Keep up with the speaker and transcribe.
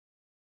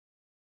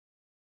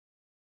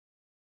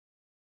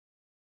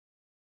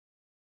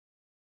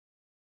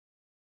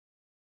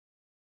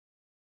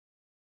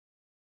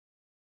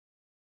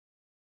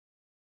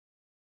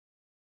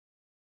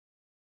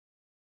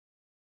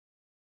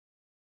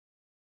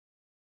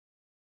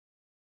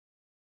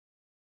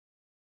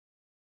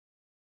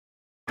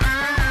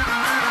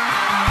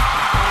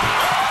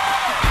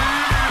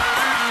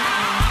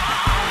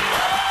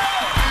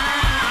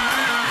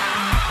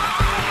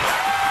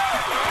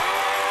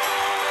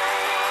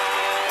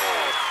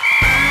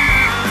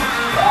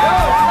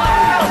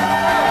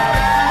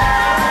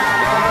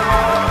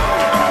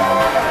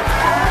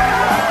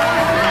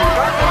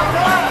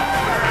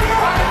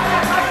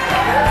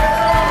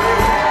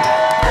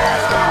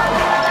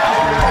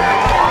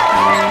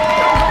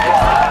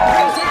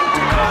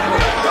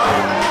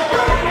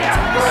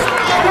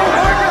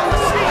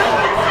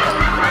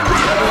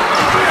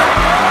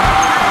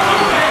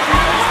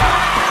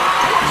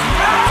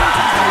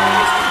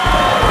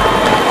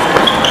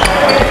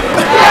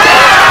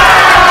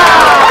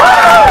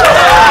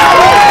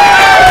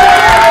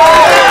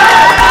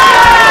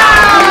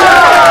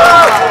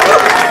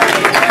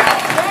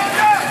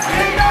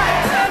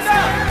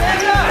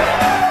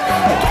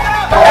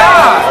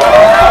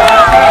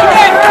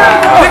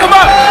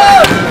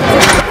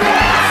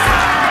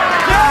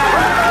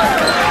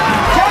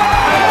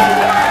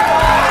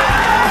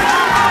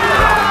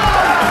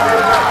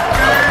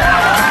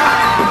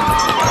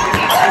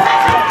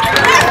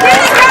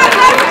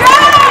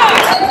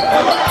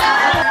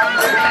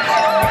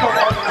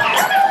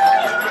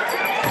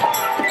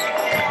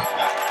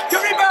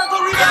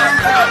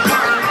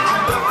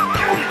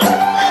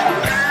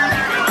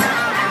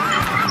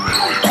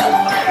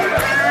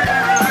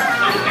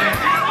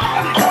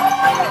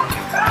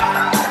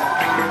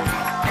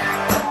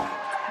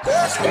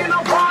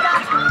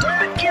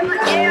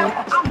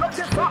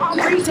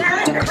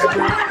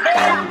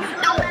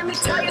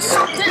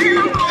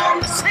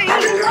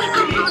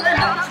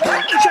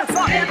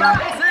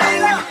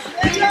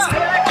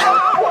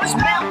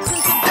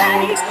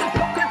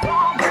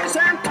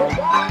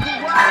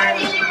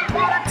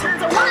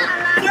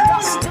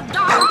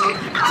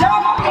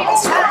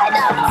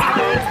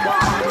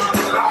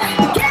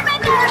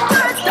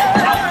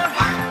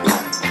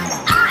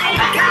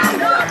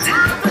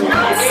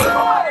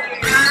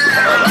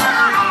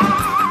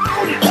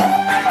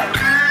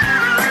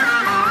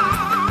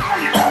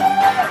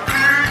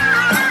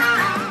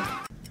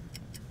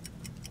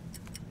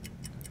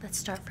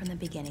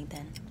beginning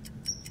then.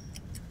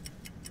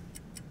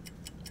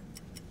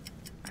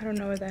 I don't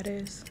know where that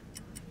is.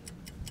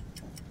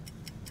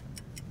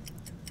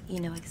 You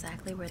know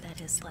exactly where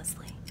that is,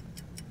 Leslie.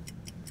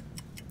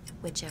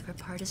 Whichever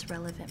part is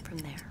relevant from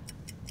there.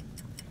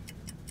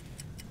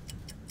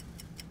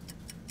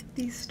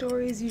 These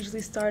stories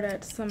usually start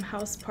at some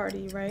house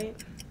party, right?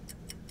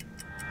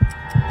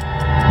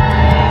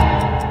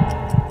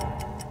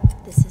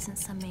 This isn't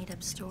some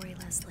made-up story,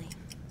 Leslie.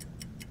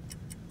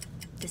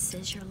 This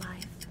is your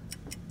life.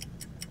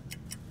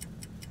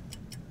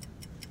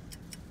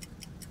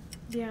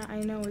 Yeah, I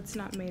know it's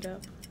not made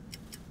up.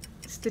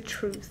 It's the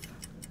truth.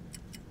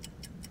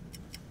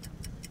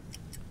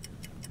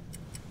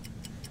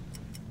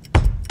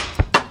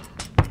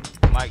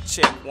 Mic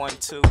check, 1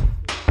 2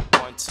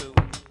 1 2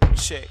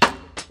 check,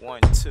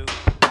 1 2.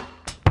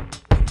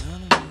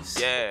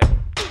 Yeah.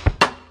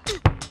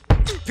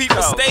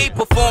 People stay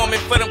performing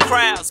for them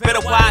crowds, better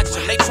watch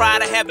them. They try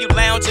to have you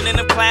lounging in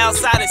them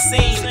clouds, I done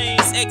seen.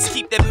 This ex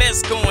keep that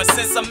mess going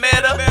since I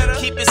met her.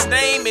 Keep his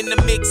name in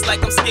the mix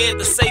like I'm scared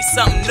to say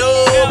something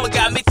new. But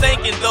got me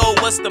thinking though,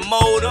 what's the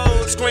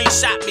motive?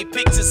 Screenshot me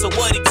pictures of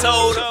what he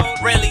told her.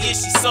 Rarely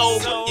is she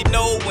sober. You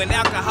know when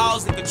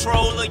alcohol's the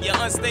controller, you're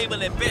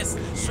unstable at best,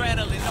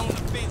 straddling on the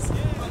fence.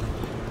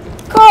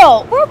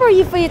 Girl, where were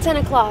you for your 10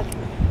 o'clock?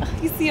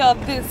 You see all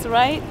this,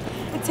 right?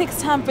 It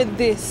takes time for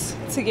this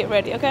to get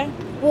ready, okay?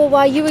 Well,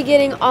 while you were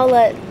getting all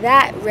of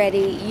that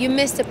ready, you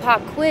missed a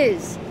pop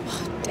quiz.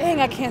 Dang,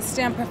 I can't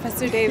stand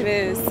Professor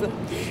Davis.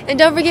 And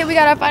don't forget we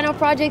got our final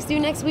projects due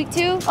next week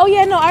too. Oh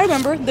yeah, no, I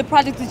remember. The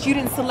project that you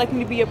didn't select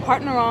me to be a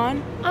partner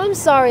on. I'm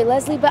sorry,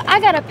 Leslie, but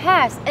I got a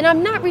pass, and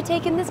I'm not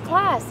retaking this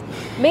class.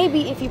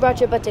 Maybe if you brought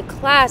your butt to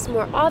class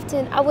more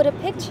often, I would have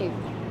picked you.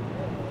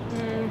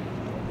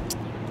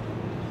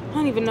 I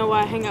don't even know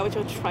why I hang out with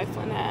your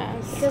trifling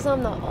ass. Because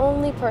I'm the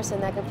only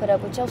person that can put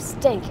up with your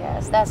stink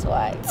ass, that's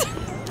why.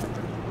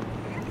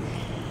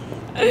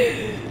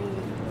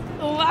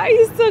 Why are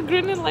you still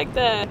grinning like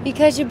that?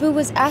 Because your boo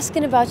was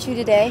asking about you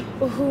today.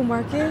 Who,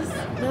 Marcus?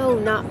 No,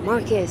 not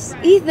Marcus.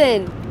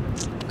 Ethan.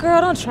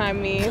 Girl, don't try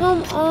me.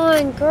 Come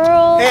on,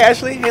 girl. Hey,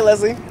 Ashley. Hey,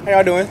 Leslie. How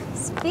y'all doing?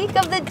 Speak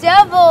of the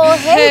devil.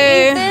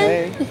 Hey, Ethan.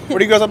 Hey.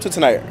 What are you girls up to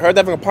tonight? Heard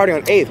they're having a party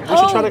on 8th. We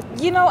should try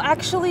to... You know,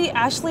 actually,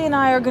 Ashley and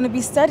I are going to be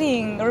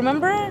studying,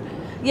 remember?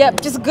 Yep,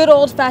 just good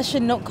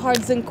old-fashioned note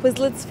cards and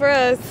Quizlets for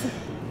us.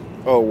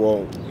 Oh,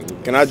 well,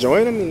 can I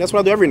join? I mean, that's what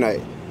I do every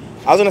night.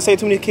 I was going to say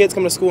too many kids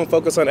come to school and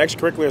focus on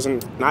extracurriculars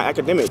and not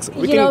academics.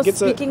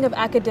 Speaking of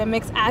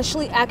academics,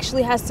 Ashley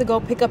actually has to go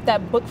pick up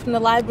that book from the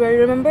library,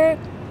 remember?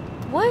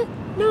 What?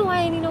 No,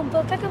 I ain't need no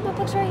book. I got my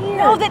books right here.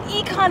 No, that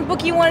econ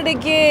book you wanted to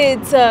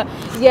get.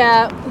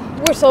 Yeah,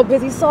 we're so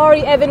busy.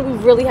 Sorry, Evan, we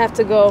really have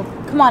to go.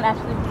 Come on,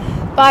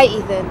 Ashley. Bye,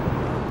 Ethan.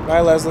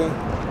 Bye, Leslie.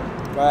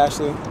 Bye,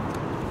 Ashley.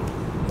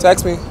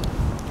 Text me.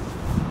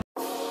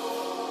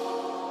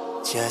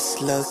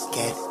 Just look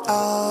at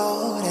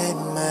all that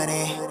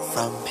money,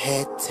 from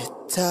head to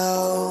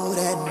toe,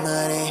 that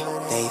money.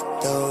 They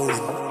throwing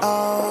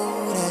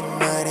all that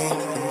money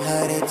in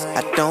hundreds.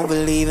 I don't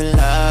believe in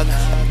luck,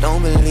 I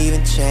don't believe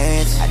in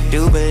chance. I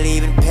do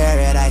believe in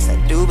paradise, I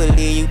do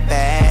believe you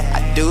bad.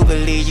 I do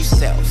believe you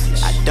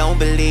selfish, I don't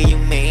believe you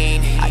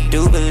mean. I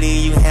do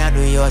believe you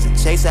handle yours and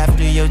chase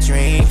after your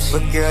dreams.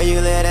 But girl,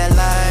 you live that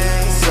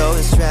life so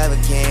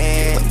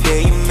extravagant. But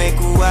then you make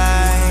a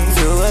wife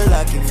to a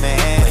lucky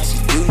man. But you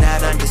do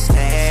not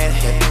understand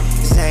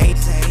this ain't,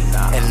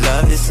 and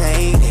love this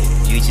ain't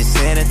it. You just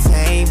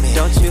entertainment,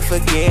 don't you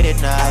forget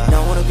it now. I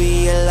don't wanna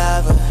be a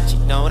lover, she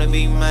don't wanna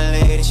be my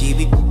lady. She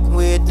be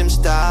with them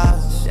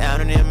stars,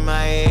 down in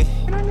my head.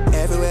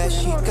 Everywhere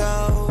she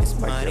goes,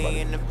 money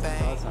in the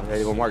bank. There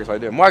you go, Marcus right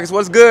there. Marcus,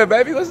 what's good,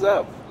 baby? What's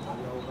up?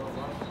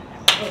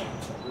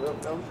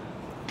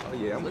 Oh,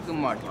 yeah, I'm looking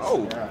Marcus.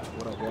 Oh. Yeah.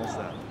 What up, what's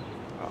up?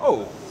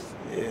 Oh.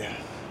 Yeah.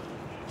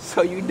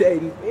 So you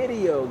dating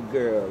video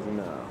girls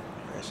now?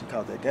 Man, she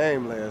caught that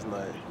game last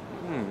night.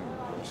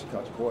 She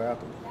caught your boy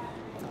after me.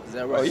 Is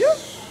that right? Oh, yeah?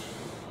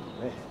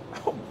 Man.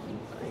 Oh,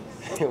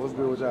 nice. What's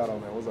good with y'all though,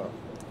 man? What's up?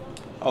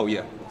 Oh,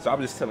 yeah. So I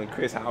was just telling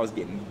Chris how I was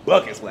getting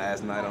buckets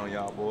last night on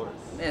y'all boys.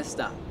 Man,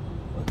 stop.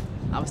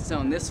 I was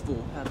telling this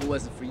fool how if it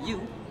wasn't for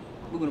you,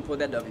 we wouldn't pull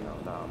that W.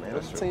 Nah, man,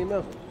 that's a team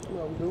effort. You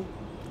know what we do.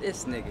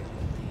 This nigga.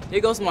 Here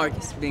goes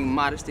Marcus, being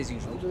modest as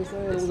usual. I'm just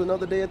saying, it was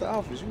another day at the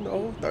office, you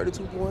know.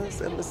 32 points,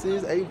 7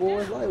 assists, 8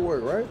 boards, light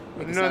work, right?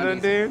 Another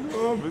day at the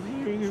office.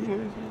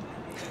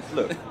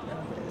 Look,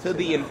 to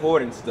the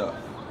important stuff.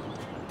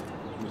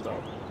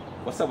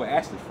 What's up with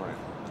Ashley, friend?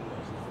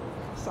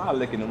 I saw her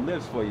licking them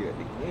lips for you at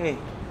the game.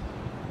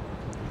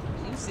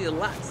 You see a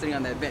lot sitting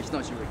on that bench,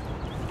 don't you, Rick?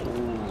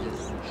 Ooh,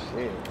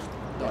 shit.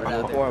 Throw it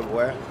out there.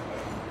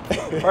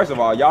 Boy. First of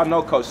all, y'all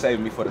know Coach saved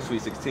me for the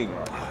Sweet 16,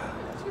 right?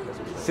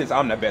 Since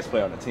I'm the best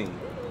player on the team.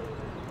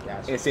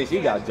 Gotcha. And since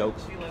you got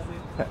jokes,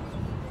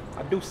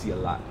 I do see a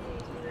lot.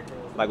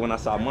 Like when I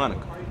saw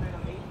Monica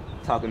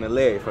talking to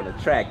Larry from the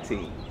track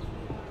team.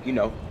 You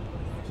know,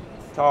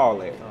 tall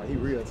Larry. Oh, he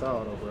real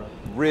tall though, bro.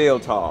 Real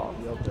tall.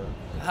 He up there.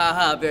 Ha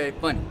ha, very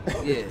funny.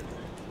 Yeah.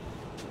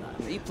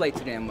 You play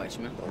too damn much,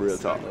 man. Real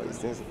talk.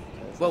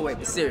 Well, wait,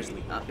 but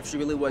seriously, if she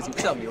really was, you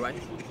tell me, right?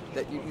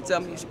 That you tell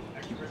me.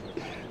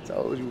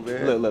 Told you,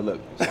 man.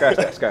 Look. Scratch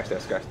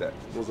that.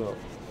 What's up?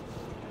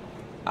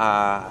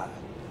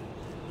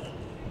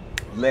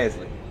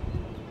 Leslie.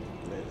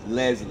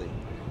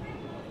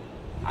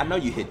 I know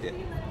you hit that.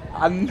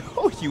 I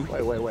know you.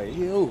 Wait.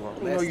 You. I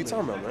don't know what you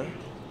talking about, man.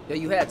 Yeah,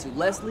 you had to.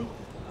 Leslie?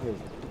 Yeah.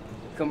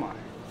 Come on.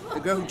 The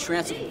girl who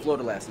transferred from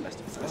Florida last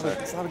semester.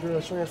 It's not a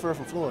girl transferred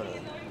from Florida.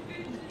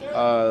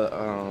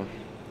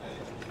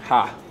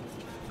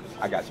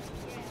 I got you.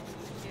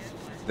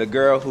 The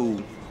girl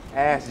who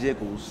ass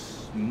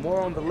jiggles more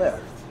on the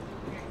left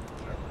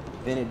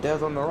than it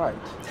does on the right.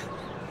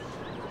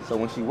 So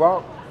when she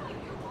walk,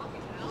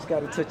 you just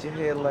gotta touch your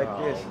head like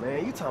this.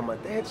 Man, you talking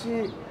about that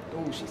shit?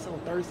 Dude, she's so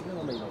thirsty, that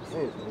don't make no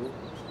sense, man.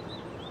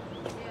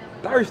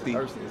 Thirsty?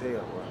 Thirsty as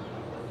hell,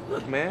 bro.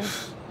 Look, man.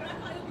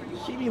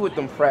 She be with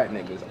them frat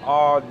niggas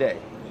all day.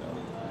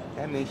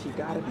 That means she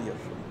gotta be a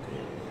freak.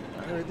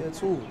 I heard that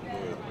too.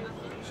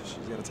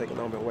 She's gotta take a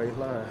number and wait in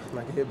line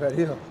like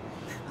everybody else.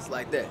 It's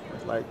like that.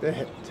 It's like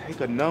that. Take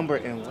a number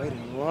and wait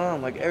in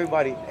line like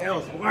everybody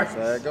else. That's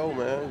how it go,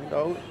 man. You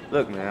know.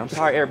 Look, man, I'm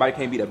sorry everybody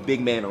can't be the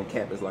big man on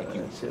campus like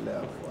you. Chill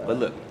out. Wow. But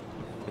look,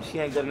 if she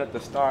ain't good enough to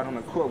start on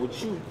the court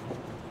with you,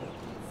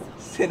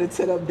 sit her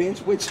to the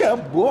bench with your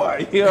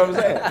boy. You know what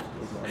I'm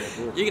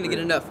saying? You're gonna get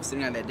enough for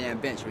sitting on that damn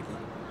bench, Ricky.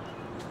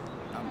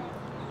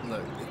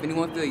 Look, if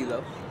anyone feel you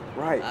though.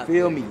 Right,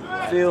 feel me.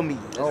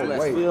 Oh,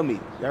 wait. Feel me.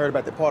 Y'all heard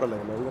about the party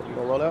later, man. You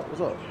gonna roll out?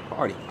 What's up?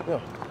 Party. Yeah.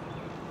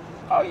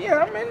 Oh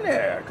yeah, I'm in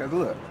there. Cause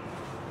look,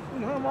 you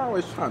know, I'm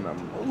always trying to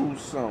move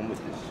something with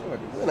this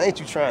shorty. Man, ain't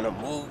you trying to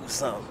move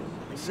something?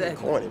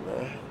 Exactly. Corny,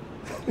 man.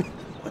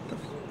 What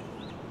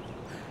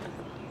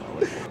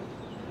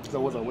the So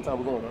what's up? What time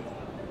we going, man?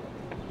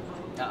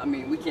 I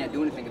mean, we can't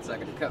do anything until I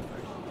get the cup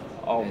first.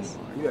 Oh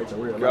You got your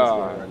real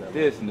God, right now,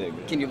 this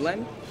nigga. Can you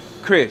blame me?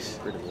 Chris,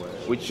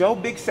 with your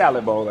big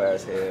salad bowl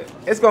ass head,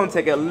 it's gonna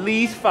take at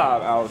least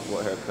 5 hours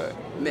for a haircut.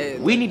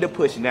 Man, We need to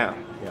push now.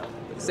 Yeah.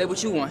 say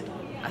what you want.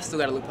 I still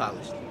gotta look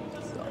polished.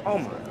 So. Oh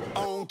my.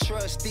 I don't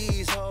trust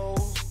these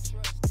hoes.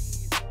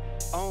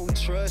 I don't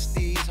trust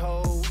these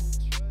hoes.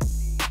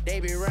 They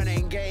be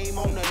running game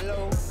on the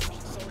low.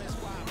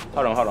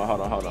 Hold on.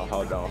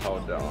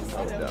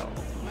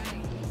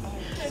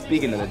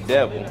 Speaking of the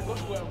devil,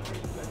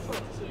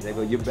 there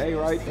go your bae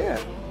right there.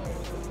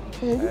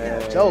 Man, you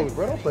got jokes,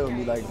 bro. Don't play with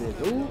me like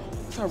that, dude.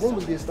 That's how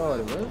rumors get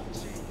started, man.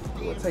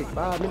 It would take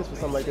 5 minutes for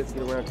something like that to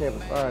get around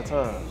campus 5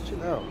 times.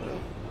 Chill out, man.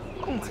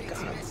 Oh my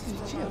God.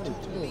 Chill.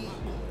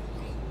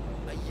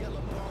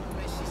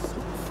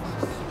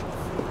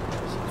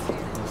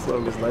 What's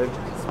up, Miss Lady?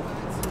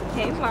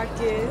 Hey,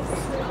 Marcus.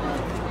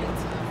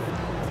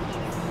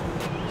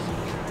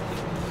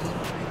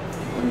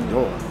 What are you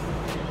doing?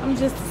 I'm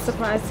just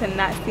surprised to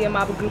not see a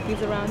mob of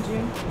groupies around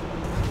you.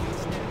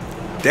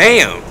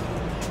 Damn.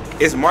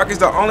 Is Marcus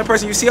the only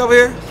person you see over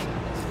here?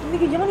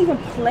 Nigga, you don't even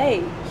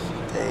play.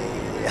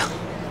 Damn.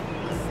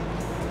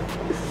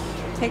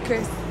 Hey,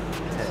 Chris.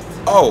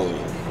 Oh,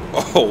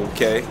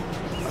 okay.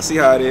 I see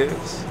how it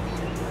is.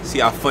 See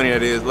how funny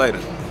it is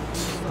later.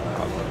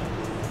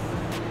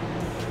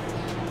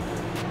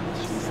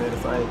 She said the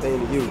same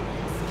thing to you.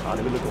 Oh,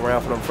 they be looking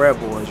around for them frat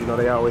boys. You know,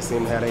 they always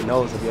seem to have their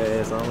nose up your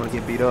ass. So I don't want to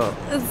get beat up.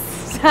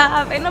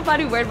 Stop. Ain't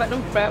nobody worried about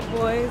them frat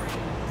boys.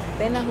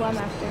 They know who I'm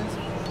after.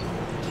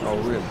 Oh,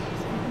 really?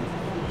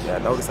 Yeah, I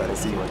noticed I didn't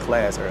see you in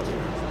class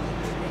earlier.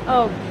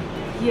 Oh,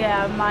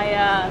 yeah, my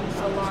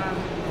alarm.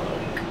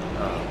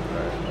 Oh,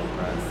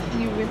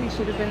 You really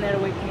should have been there to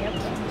wake me up,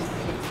 though.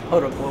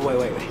 Hold up,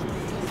 wait.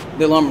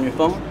 The alarm on your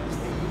phone?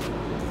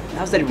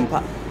 How's that even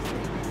pop?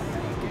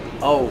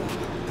 Oh,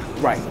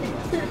 right.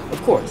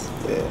 Of course.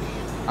 Yeah.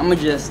 I'ma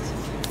just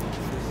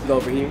go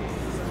over here.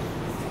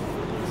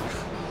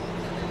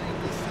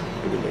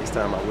 Maybe next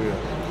time I will. You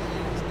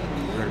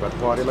heard about the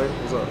party later?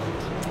 What's up?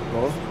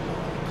 Going?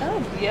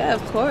 Oh, yeah,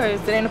 of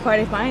course. It ain't a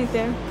party if I ain't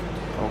there.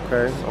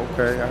 Okay.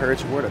 I heard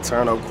you were the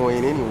turn-up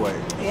queen anyway.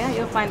 Yeah,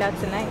 you'll find out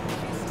tonight.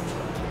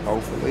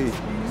 Hopefully.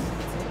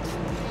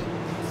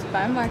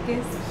 Bye,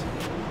 Marcus.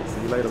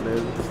 See you later,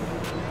 Leslie.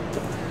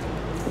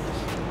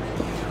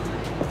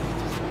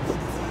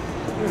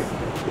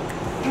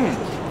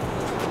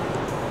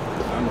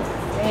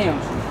 Damn.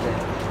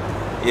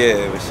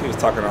 Yeah, but she was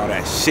talking all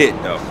that shit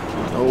though.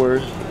 Don't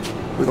worry.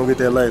 We're gonna get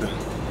that later.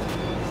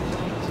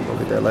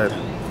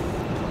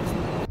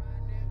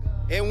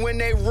 And when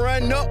they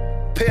run up,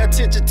 pay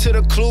attention to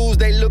the clues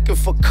they looking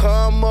for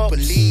come up.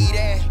 Believe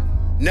that.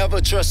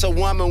 Never trust a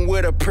woman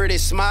with a pretty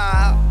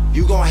smile.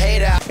 You gon'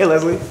 hate her. Hey,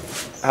 Leslie.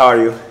 How are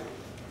you?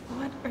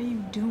 What are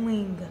you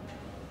doing?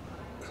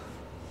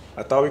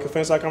 I thought we could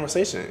finish our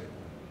conversation.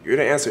 You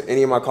didn't answer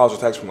any of my calls or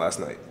texts from last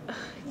night.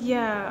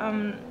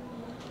 Yeah,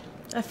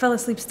 I fell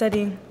asleep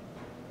studying.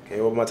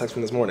 Okay, what about my text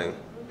from this morning?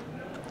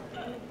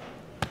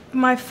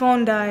 My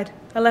phone died.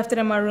 I left it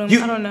in my room.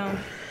 I don't know.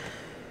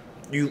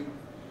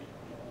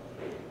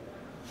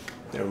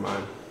 Never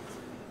mind.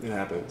 It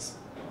happens.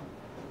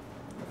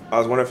 I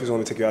was wondering if you was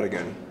going to take you out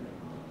again.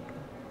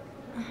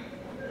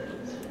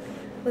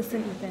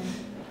 Listen, Ethan,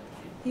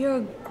 you're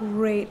a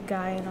great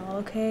guy and all,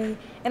 okay?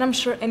 And I'm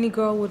sure any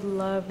girl would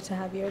love to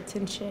have your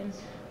attention.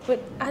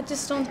 But I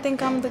just don't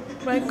think I'm the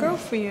right girl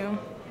for you.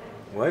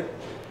 What?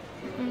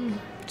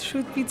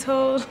 Truth be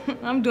told,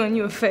 I'm doing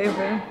you a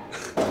favor.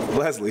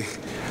 Leslie,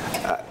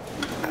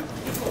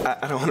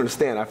 I don't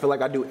understand. I feel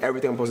like I do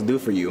everything I'm supposed to do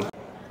for you.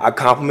 I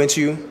compliment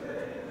you.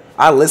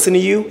 I listen to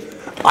you.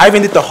 I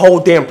even did the whole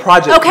damn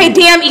project. Okay,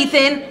 damn,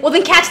 Ethan. Well,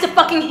 then catch the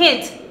fucking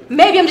hint.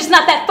 Maybe I'm just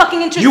not that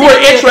fucking interested. You were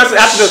interested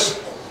after this.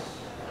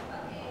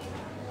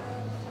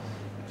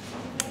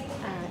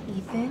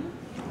 Ethan,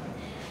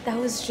 that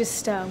was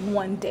just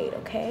one date,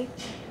 okay?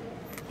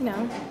 You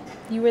know,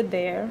 you were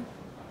there.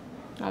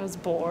 I was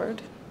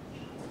bored.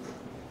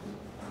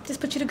 Just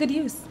put you to good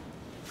use.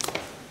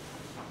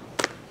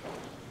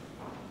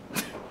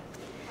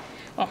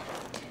 Well,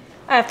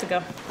 I have to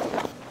go.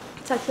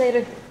 Talk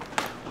later.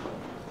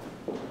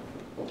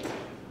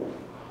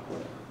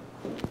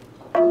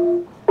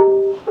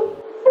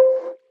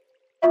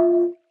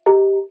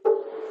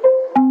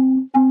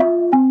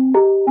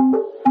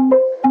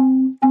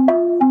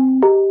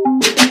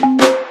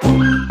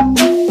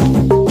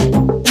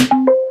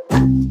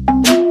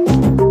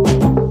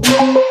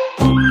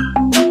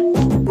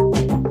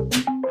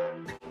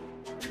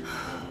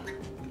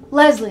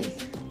 Leslie,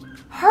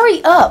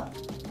 hurry up.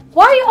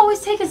 Why are you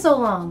always taking so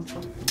long?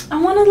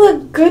 I want to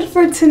look good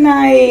for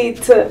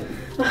tonight.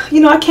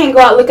 You know, I can't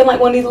go out looking like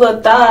one of these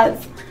little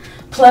thoughts.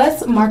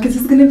 Plus, Marcus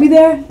is going to be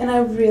there, and I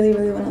really,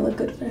 really want to look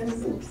good for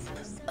him.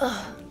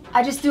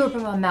 I just threw up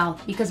in my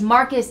mouth because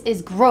Marcus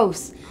is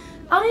gross.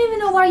 I don't even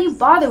know why you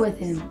bother with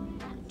him.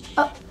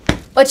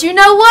 But you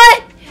know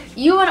what?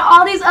 You and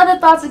all these other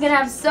thoughts are going to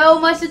have so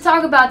much to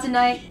talk about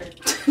tonight.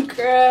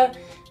 Girl,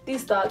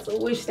 these thoughts, I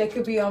wish they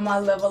could be on my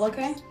level,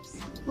 okay?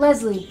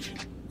 Leslie,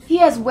 he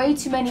has way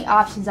too many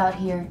options out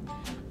here.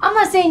 I'm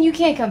not saying you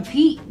can't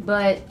compete,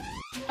 but...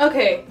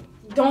 Okay,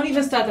 don't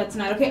even start that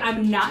tonight, okay?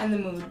 I'm not in the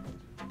mood.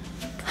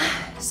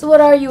 So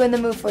what are you in the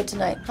mood for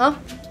tonight, huh?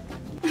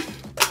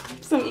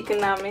 Some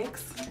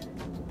economics.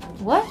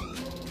 What?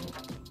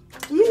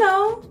 You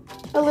know,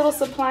 a little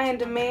supply and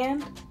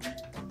demand.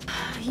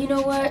 You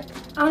know what?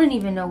 I don't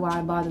even know why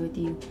I bother with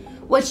you.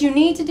 What you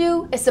need to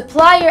do is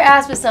supply your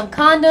ass with some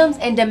condoms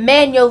and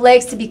demand your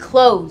legs to be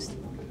closed.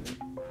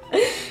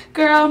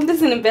 Girl, this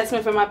is an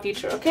investment for my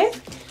future, okay?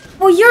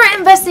 Well, you're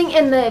investing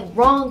in the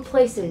wrong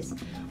places.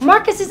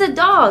 Marcus is a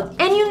dog,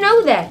 and you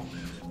know that.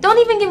 Don't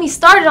even get me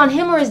started on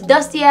him or his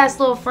dusty-ass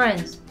little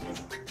friends.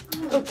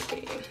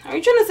 Okay. Are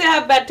you trying to say I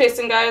have bad taste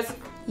in guys?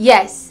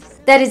 Yes,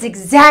 that is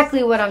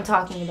exactly what I'm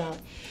talking about.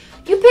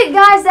 You pick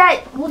guys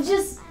that will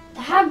just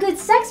have good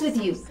sex with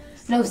you.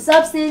 No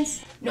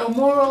substance, no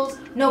morals,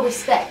 no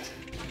respect.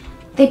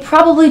 They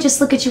probably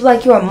just look at you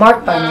like you're a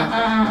mark by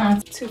now.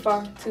 Too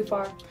far, too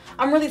far.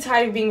 I'm really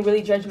tired of being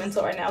really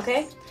judgmental right now,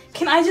 okay?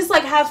 Can I just,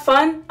 like, have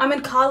fun? I'm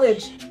in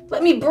college.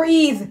 Let me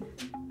breathe.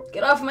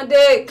 Get off my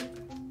dick.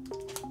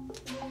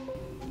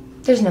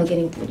 There's no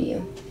getting through to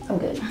you. I'm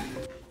good.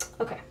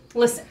 Okay,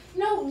 listen.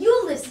 No,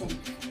 you listen.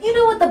 You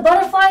know what the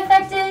butterfly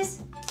effect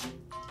is?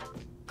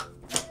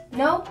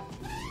 No?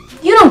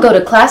 You don't go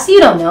to class, so you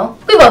don't know.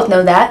 We both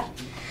know that.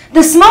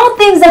 The small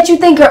things that you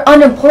think are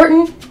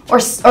unimportant or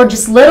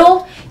just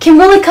little can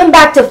really come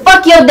back to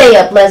fuck your day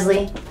up,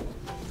 Leslie.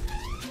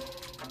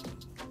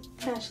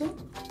 Ashley?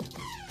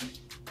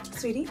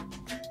 Sweetie?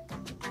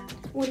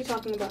 What are you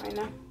talking about right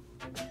now?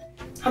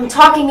 I'm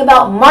talking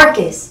about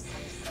Marcus.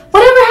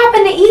 Whatever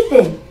happened to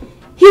Ethan?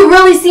 He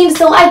really seems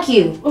to like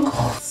you.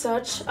 Oh,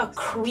 such a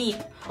creep.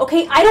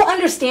 Okay, I don't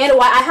understand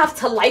why I have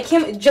to like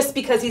him just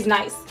because he's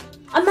nice.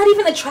 I'm not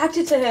even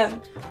attracted to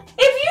him.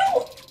 If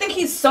you think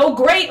he's so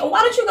great,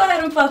 why don't you go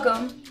ahead and fuck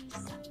him?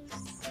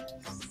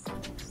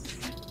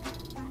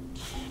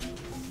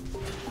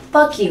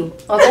 Fuck you,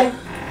 okay?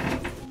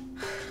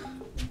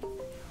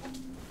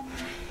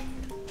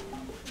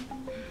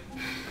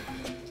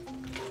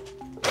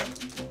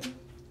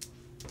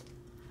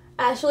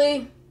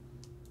 Ashley,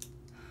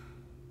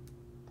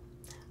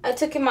 I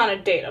took him on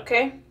a date,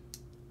 okay?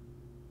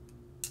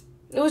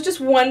 It was just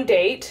one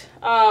date.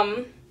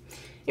 You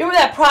remember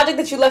that project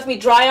that you left me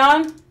dry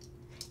on?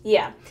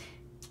 Yeah.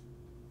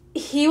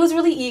 He was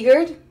really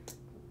eager.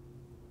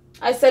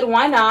 I said,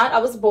 why not? I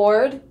was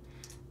bored.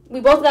 We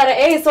both got an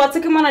A, so I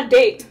took him on a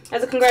date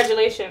as a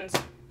congratulations.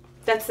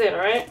 That's it,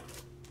 alright?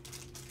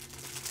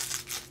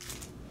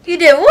 You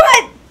did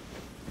what?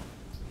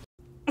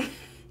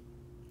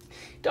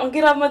 Don't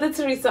get off Mother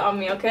Teresa on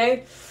me,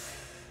 okay?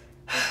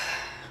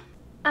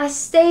 I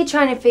stay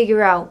trying to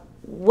figure out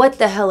what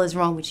the hell is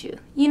wrong with you.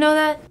 You know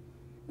that?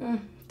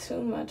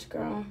 Too much,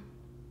 girl.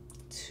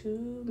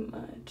 Too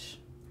much.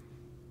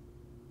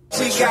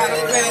 She got a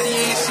fatty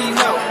and she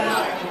know.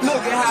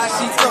 Look at how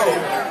she throw.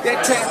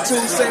 That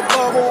tattoo say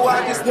bubble,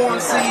 I just wanna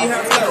see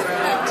her flow.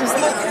 Just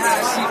look at how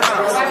she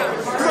bounce.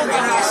 Look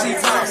at how she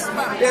bounce.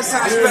 That's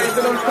how she pay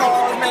for them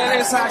cars, man.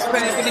 That's how she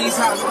pay for these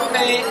houses,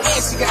 man.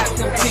 And she got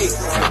them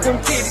titties. Them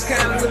titties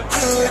kinda look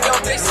good,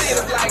 don't they sit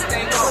up like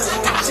they know.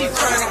 She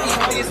tryna eat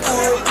this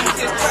wood, he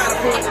just tryna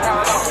put it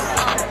all on.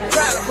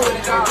 Tryna put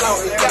it all on.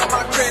 Got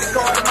my credit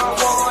card and my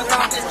walls,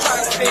 I'm just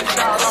tryna spend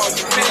it all on.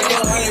 Man,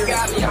 your head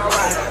got me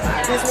alright.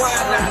 This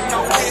wine not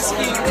no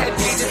whiskey, that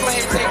DJ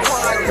playing take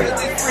one, cause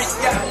this freak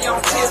got me on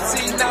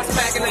tipsy, not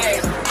smacking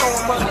ass.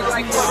 Throwing money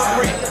like fuck the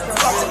brick.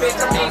 Fuck the bitch,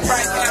 I mean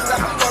right after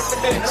I fuck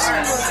the bitch.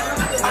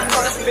 I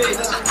fuck the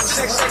bitch.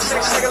 Shake, shake,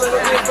 shake, shake a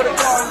little bit for the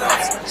car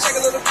notes. Shake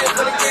a little bit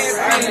for the gas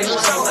bill.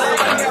 Show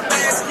everybody got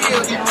bad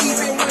skills.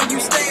 Even when you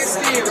stand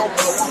still, don't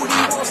go booty,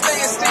 you won't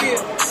stand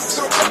still.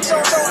 So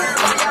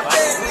everybody got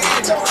bad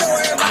bitch. Show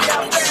everybody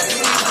got bad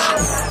bitch.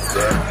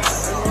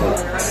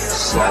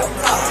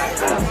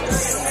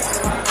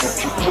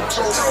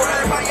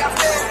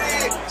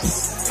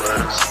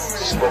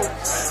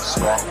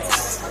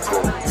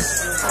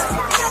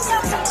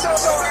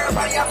 So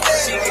everybody got bad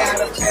bitch. She got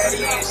a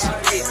fatty and she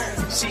fit.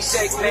 She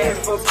shake man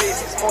for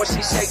business, more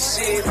she shake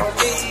shit on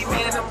me.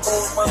 Man, I'm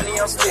more money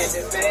I'm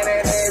spending. Man,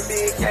 that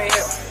big can't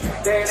help.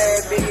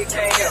 That big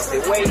can't help. The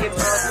way it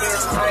bumps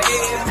against my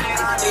head, man,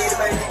 I need a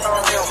baby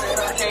on help. Man,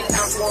 I can't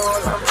count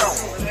ones, I'm gone.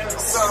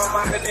 Some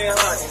out of their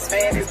hundreds.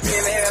 Man, it's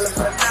been a hell of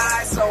a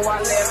night, so I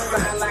let it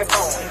fly like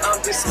home. I'm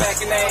just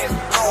smacking ass.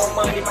 More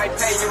money might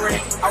pay your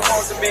rent. I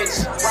want the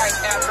bitch. Right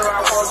after I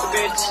want the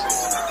bitch,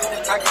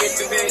 I get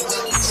the bitch.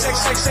 Shake,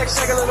 shake, shake,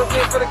 shake a little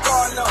bit for the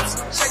car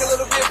notes. Shake a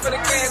little bit for the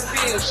gas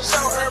bills.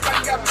 Show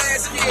everybody got bad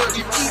skills.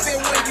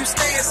 Even when you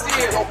stand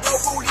still, don't blow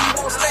booty, you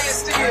won't stand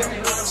still.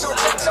 Show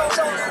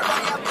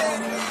everybody got bad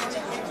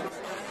skills.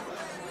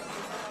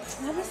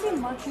 Have you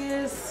seen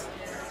Marcus?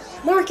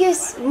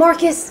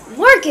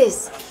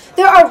 Marcus!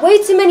 There are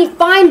way too many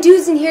fine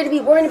dudes in here to be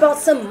worrying about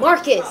some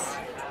Marcus.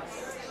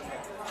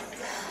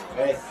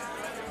 Hey.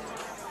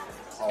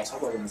 I was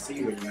hoping to see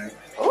you tonight.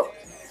 Oh?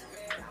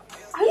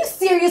 Are you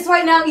serious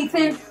right now,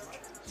 Ethan?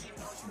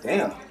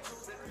 Damn.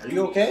 Are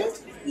you okay?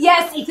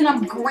 Yes, Ethan,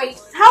 I'm great.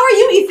 How are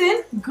you,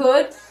 Ethan?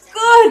 Good.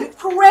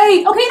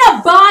 Great. Okay,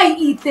 now bye,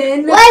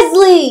 Ethan.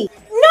 Leslie!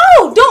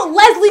 No, don't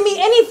Leslie me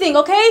anything,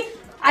 okay?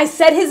 I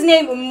said his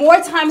name more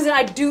times than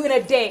I do in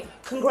a day.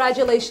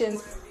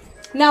 Congratulations.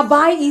 Now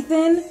bye,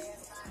 Ethan.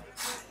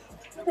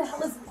 Where the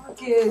hell is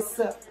Marcus?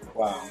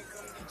 Wow.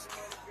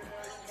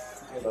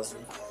 Okay,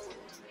 Leslie.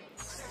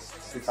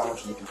 We found what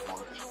you're looking for.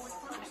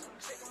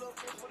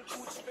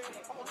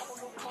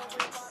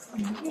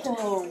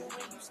 No.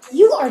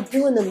 You are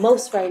doing the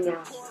most right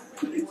now.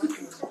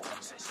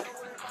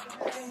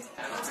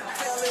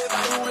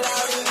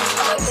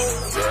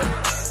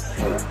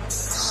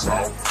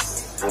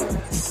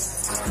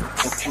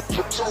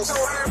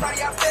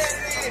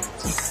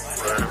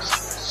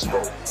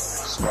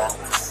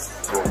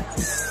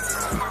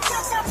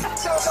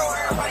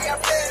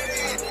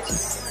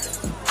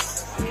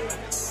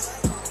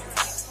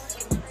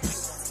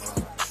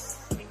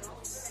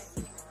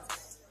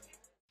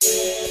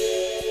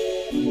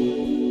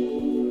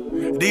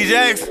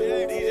 DJs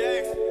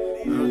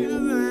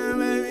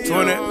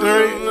 23.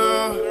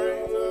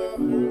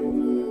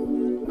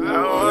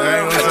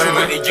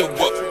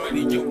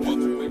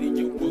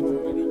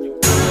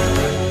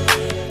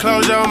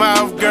 Close your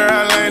mouth,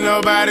 girl, ain't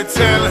nobody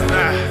tellin'.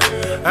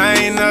 I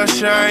ain't no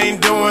sure, I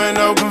ain't doing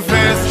no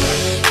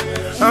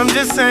confessing. I'm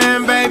just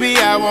saying, baby,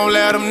 I won't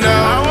let them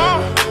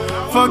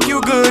know. Fuck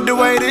you good the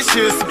way this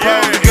shit's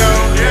supposed to go.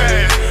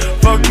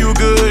 Fuck you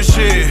good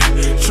shit,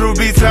 truth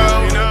be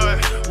told.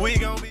 We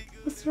gon' be.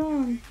 What's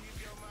wrong?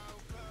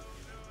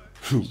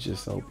 You're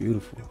just so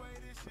beautiful.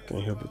 I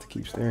can't help but to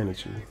keep staring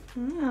at you.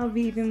 I'll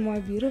be even more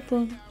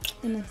beautiful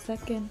in a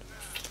second.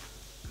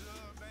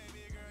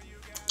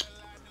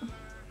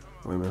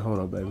 Wait a minute, hold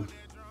on, baby.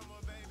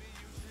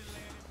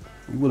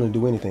 You wouldn't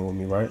do anything with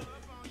me, right?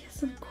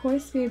 Yes, of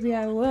course, baby,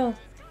 I will.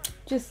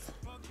 Just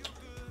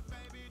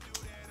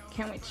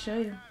can't wait to show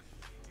you.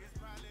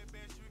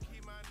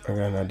 I got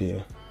an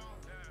idea.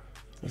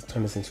 Let's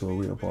turn this into a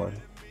real party.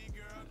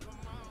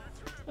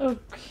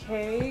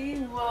 Okay,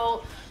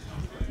 well,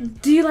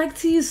 do you like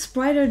to use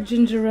Sprite or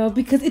ginger ale?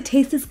 Because it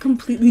tastes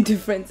completely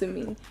different to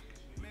me.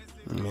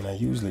 I mean, I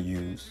usually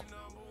use...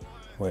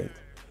 Wait,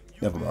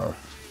 never mind.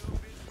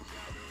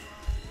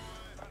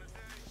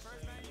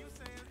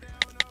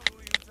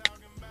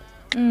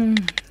 You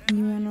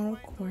wanna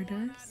record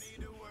us?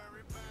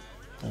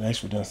 That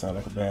actually doesn't sound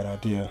like a bad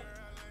idea.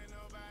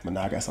 But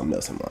now I got something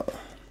else in mind.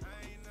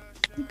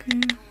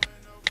 Okay.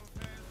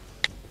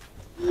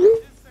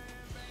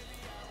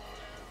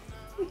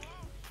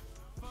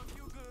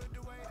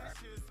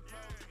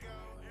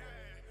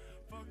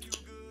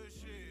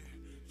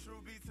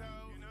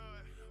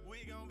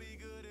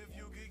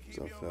 What's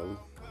up, fella?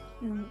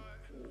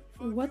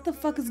 What the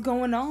fuck is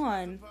going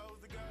on?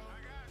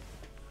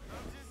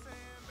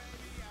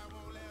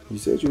 You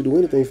said you would do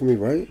anything for me,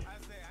 right?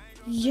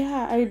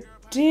 Yeah, I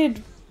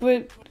did,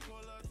 but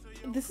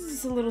this is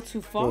just a little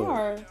too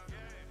far.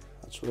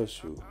 I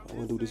trust you. I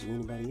wouldn't do this with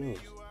anybody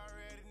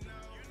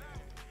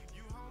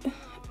else.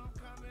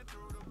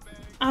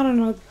 I don't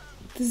know.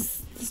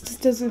 This This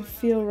just doesn't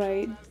feel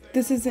right.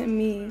 This isn't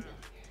me.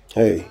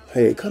 Hey,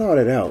 cut all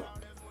that out.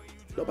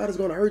 Nobody's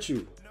gonna hurt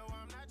you.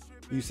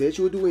 You said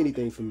you would do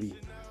anything for me,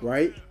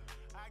 right?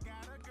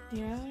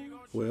 Yeah.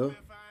 Well,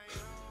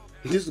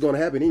 this is gonna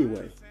happen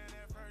anyway.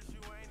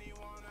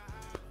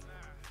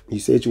 You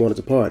said you wanted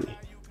to party.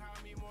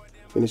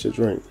 Finish your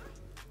drink.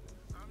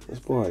 Let's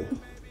party.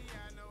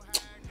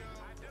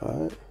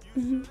 Alright?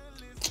 Mm-hmm.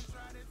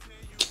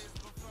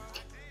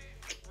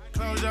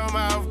 Close your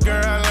mouth,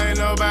 girl, ain't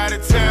nobody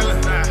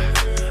telling.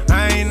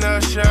 I ain't no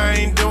sure, I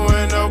ain't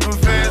doing no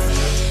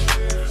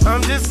confessing.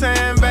 I'm just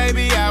saying,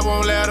 baby, I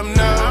won't let them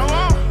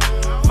know.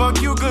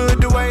 Fuck you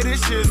good the way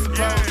this shit's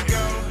supposed to go.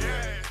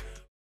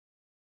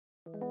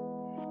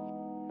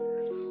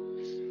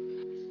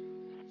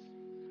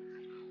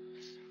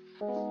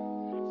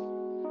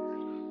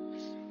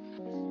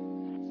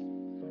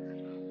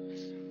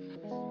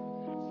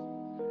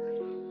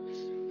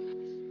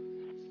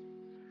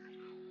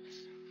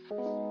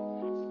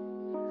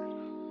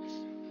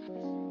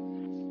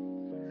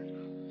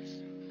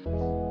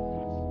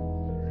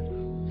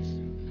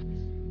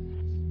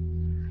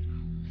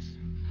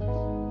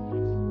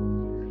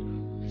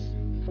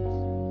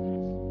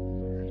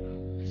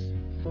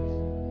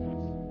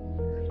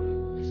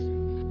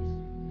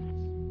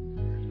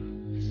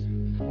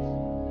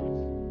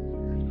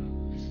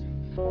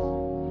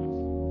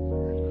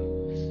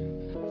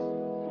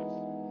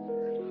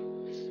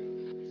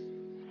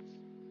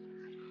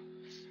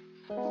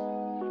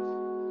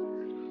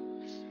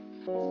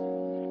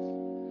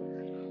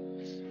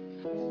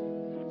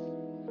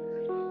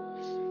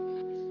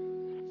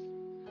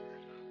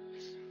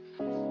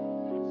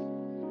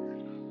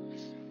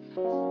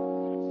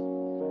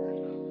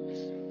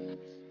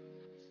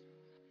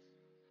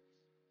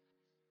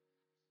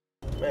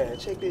 Man,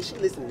 check this. She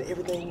listening to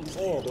everything we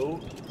saying,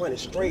 dude. Playing a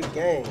straight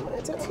game.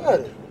 Man, tell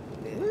her.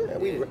 Yeah,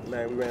 we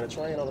ran a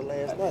train on her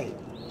last night.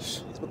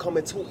 It's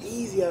becoming too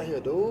easy out here,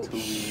 dude. Too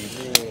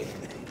easy.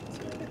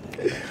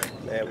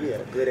 Man, we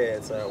had a good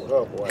ass time with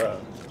her, boy.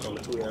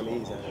 Becoming too damn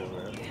easy out here,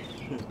 man.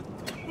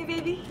 Hey,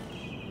 baby.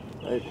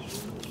 Hey,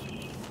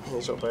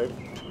 it's your baby.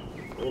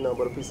 Ain't nothing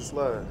but a piece of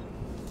slide.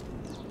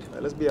 Hey,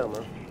 let's be out,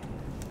 man.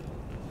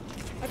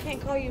 I can't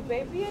call you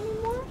baby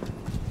anymore?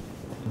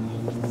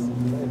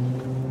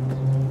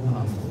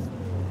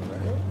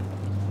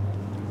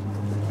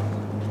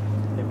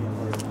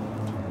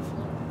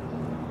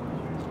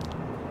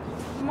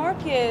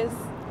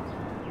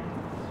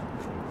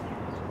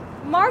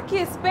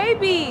 Marcus,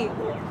 baby!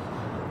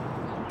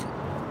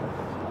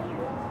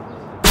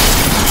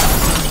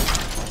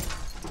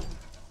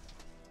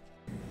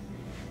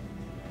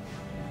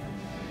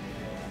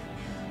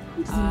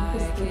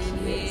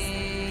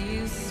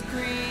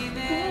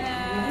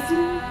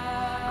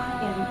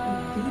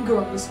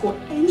 Girl in the school,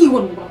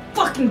 anyone would wanna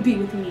fucking be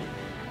with me.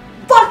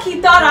 Fuck,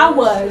 he thought I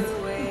was.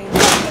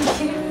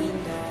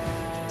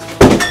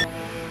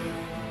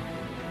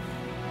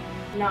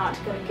 Not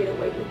gonna get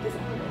away with this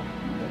angle.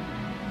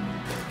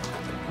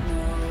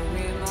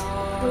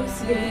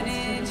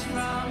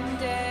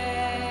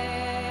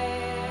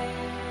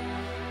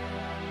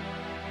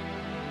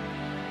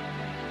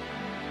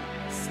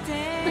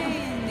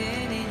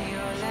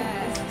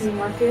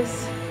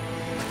 Marcus,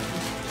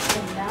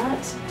 and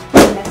not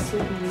mess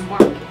with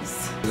Marcus.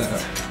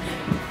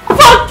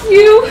 Fuck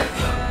you!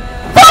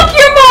 Fuck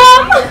your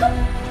mom!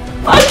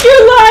 Fuck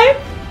your life!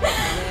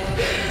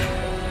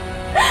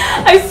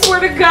 I swear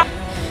to God,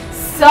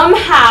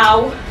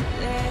 somehow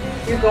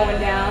you're going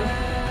down.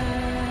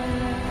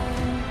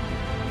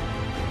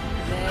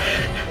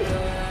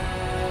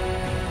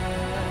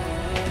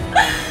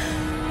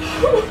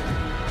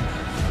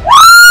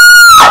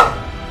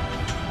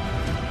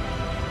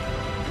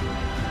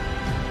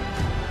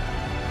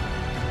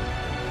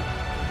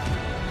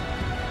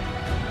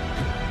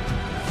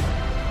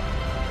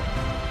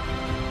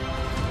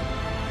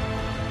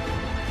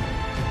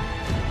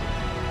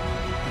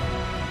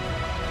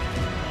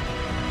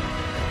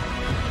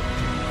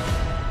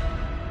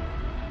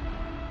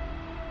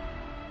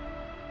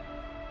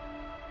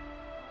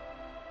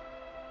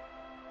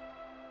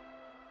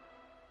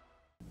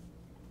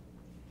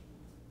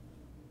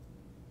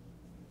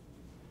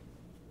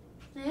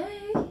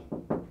 Hey,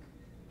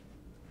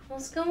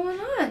 what's going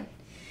on?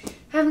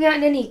 Haven't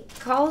gotten any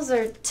calls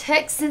or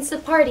texts since the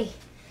party.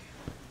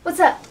 What's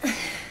up?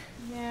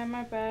 Yeah,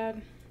 my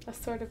bad. I've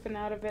sort of been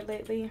out of it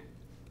lately.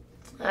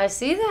 I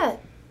see that.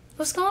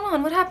 What's going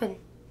on? What happened?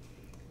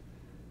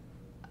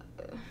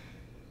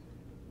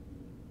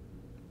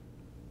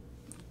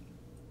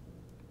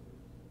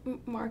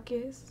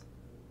 Marcus.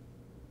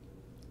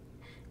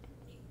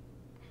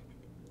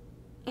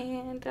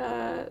 And,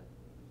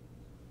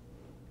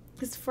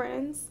 his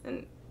friends,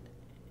 and...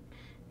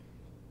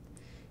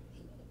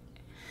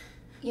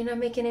 You're not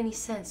making any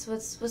sense.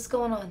 What's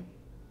going on?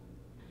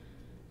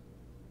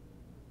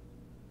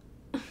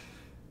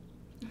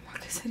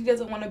 Marcus said he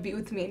doesn't want to be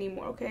with me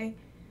anymore, okay?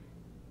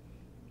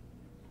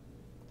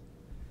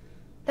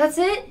 That's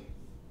it?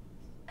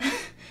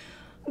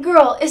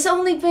 Girl, it's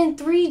only been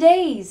 3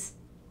 days.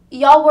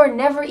 Y'all were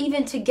never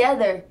even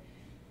together.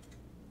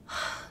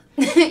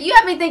 You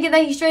have me thinking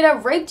that he straight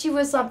up raped you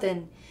or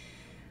something.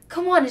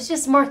 Come on, it's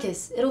just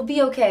Marcus. It'll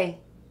be okay.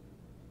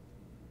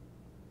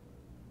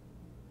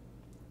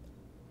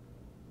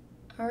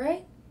 All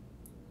right?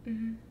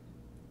 Mm-hmm.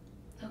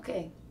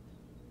 Okay.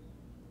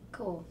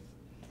 Cool.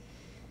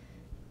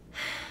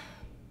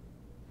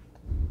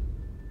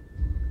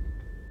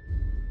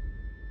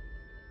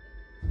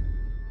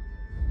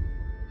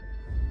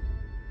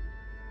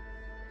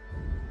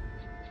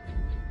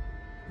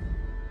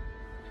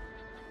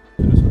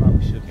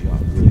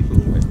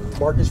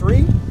 Marcus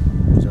Reed?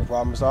 Is there a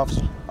problem, Miss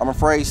Officer? I'm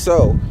afraid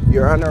so.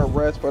 You're under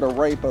arrest for the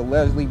rape of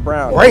Leslie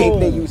Brown. Rape?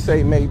 Anything you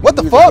say may be What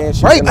the used fuck?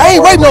 against you Rape? in the I ain't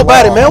court raped of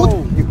nobody, law.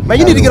 man. Man,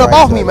 you need to get up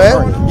off me,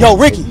 man. Yo,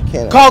 Ricky,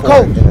 call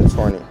Coach. An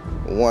attorney.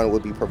 One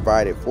will be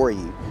provided for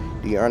you.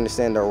 Do you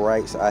understand the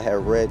rights I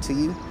have read to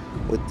you?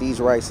 With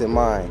these rights in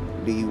mind,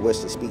 do you wish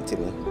to speak to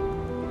me?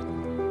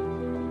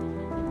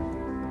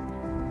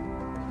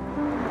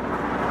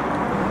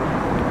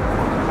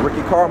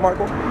 Ricky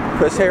Carmichael?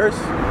 Chris Harris?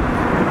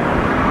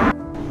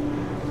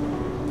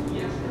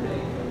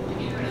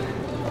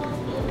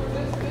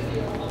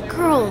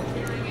 Girl,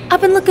 I've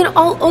been looking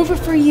all over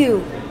for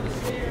you.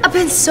 I've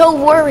been so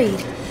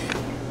worried.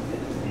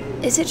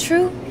 Is it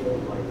true?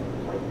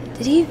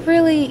 Did he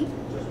really...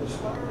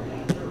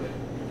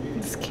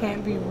 This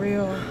can't be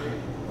real.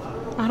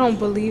 I don't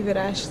believe it,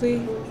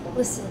 Ashley.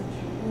 Listen,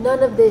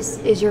 none of this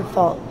is your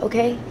fault,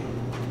 okay?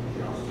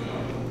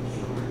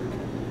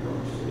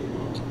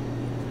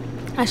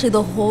 Actually,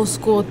 the whole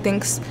school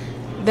thinks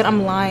that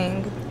I'm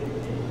lying.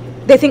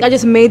 They think I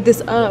just made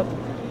this up.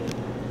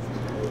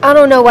 I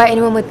don't know why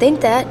anyone would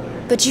think that,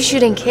 but you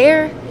shouldn't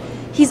care.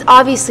 He's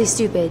obviously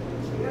stupid,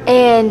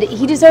 and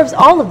he deserves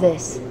all of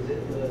this.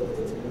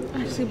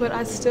 Actually, but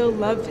I still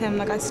love him.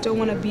 Like, I still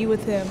want to be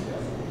with him.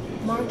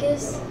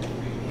 Marcus,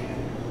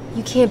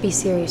 you can't be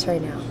serious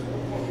right now.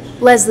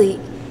 Leslie,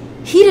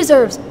 he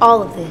deserves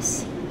all of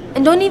this.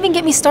 And don't even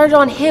get me started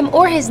on him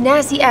or his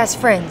nasty-ass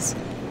friends.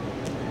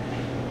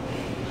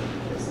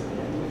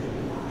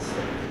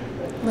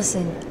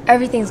 Listen,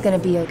 everything's gonna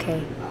be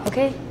okay,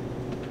 okay?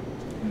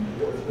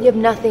 You have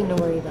nothing to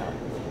worry about.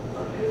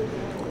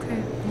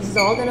 Okay. This is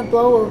all gonna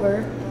blow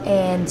over,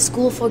 and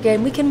school forget,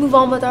 and we can move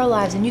on with our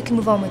lives, and you can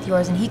move on with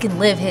yours, and he can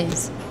live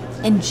his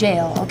in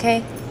jail,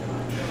 okay?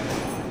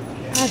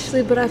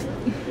 Ashley, but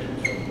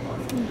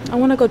I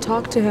want to go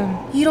talk to him.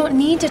 You don't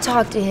need to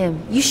talk to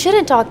him. You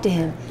shouldn't talk to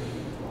him.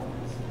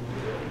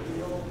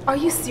 Are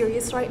you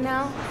serious right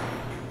now?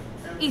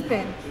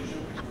 Ethan,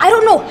 I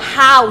don't know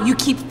how you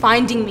keep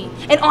finding me.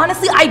 And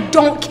honestly, I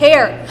don't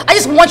care. I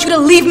just want you to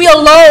leave me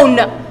alone.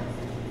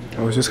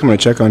 I was just coming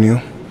to check on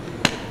you.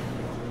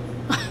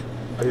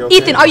 Are you okay?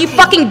 Ethan, are you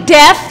fucking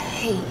deaf?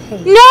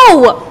 Hey.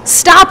 No!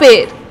 Stop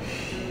it.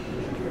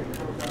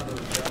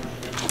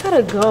 I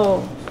gotta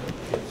go.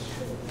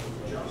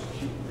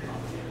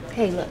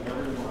 Hey, look.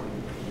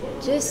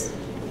 Just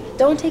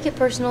don't take it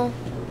personal.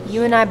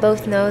 You and I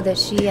both know that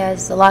she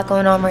has a lot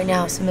going on right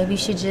now, so maybe you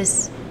should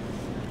just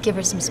give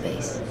her some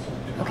space.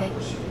 Okay?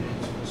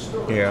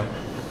 Yeah.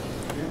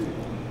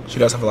 She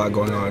does have a lot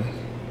going on.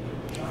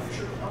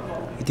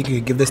 You think you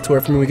could give this to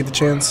her for me when we get the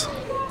chance?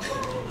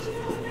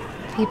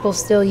 People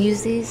still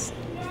use these.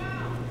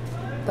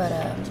 But,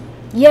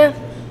 yeah,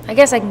 I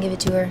guess I can give it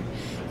to her.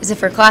 Is it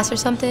for class or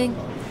something?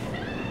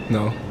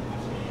 No.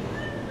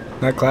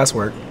 Not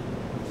classwork.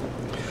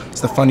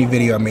 It's the funny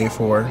video I made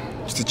for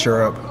her, just to cheer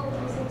her up.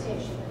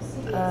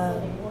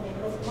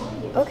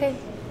 Okay.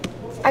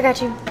 I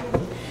got you.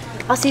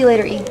 I'll see you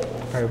later, E.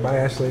 All right, bye,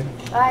 Ashley.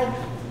 Bye.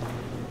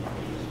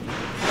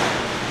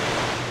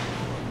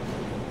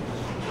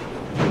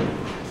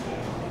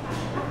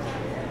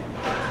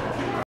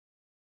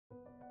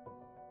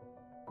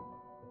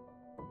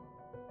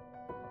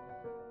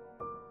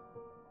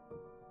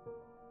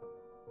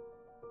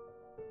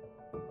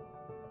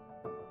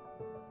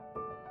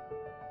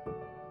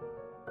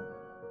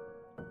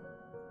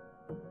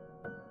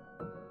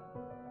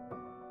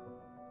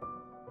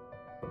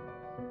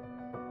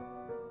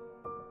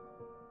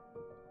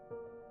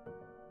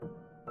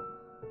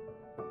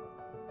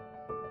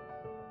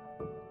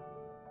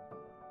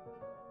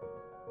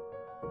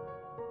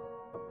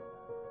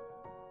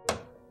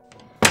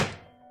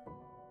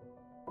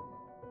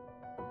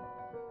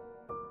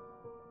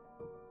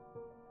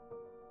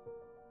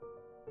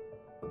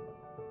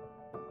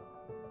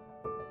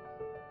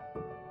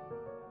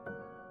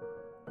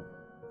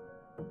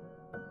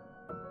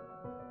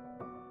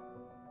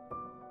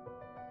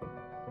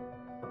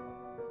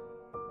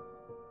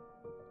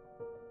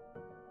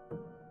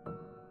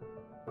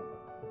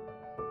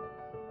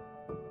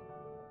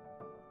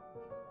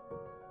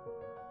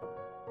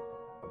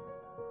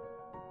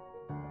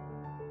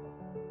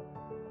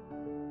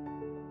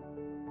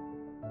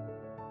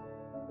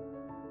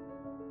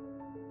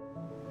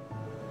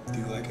 Do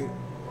you like it?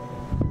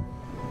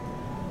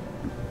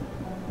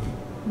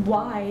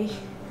 Why?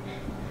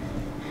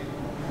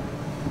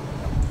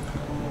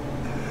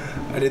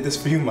 I did this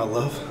for you, my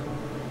love.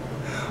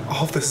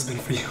 All of this has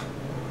been for you.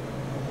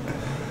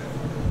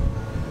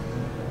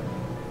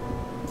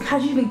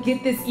 How'd you even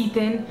get this,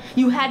 Ethan?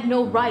 You had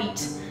no right.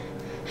 This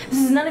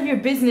is none of your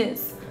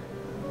business.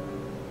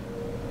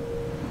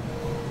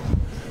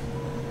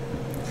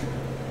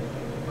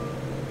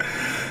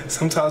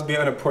 Sometimes being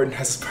unimportant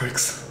has its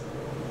perks.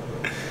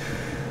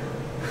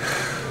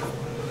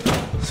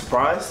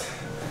 Surprised?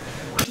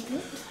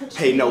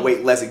 Hey, no,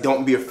 wait, Leslie,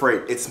 don't be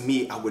afraid. It's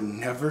me. I would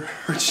never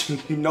hurt you.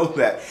 You know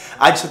that.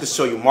 I just have to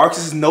show you.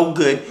 Marcus is no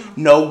good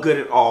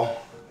at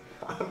all.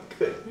 I'm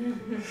good.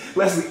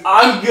 Leslie,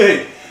 I'm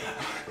good.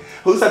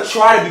 At least I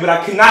try to be, but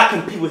I cannot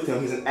compete with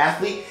him. He's an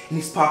athlete and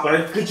he's popular.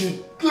 I just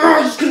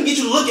couldn't get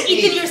you to look at me.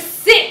 Ethan, you're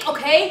sick,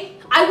 okay?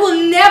 I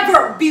will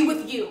never be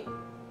with you.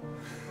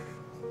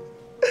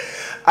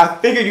 I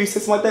figured you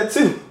said something like that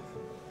too.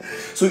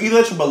 So either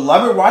let your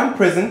beloved rot in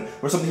prison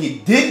for something he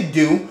didn't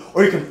do,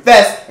 or you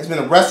confess and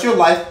spend the rest of your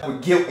life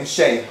with guilt and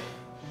shame.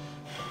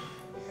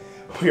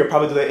 You'll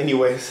probably do that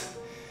anyways.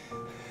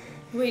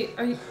 Wait,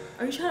 are you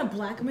trying to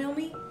blackmail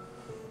me?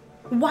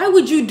 Why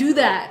would you do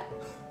that?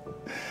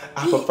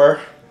 I prefer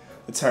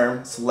the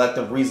term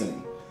selective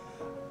reasoning.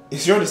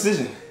 It's your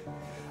decision.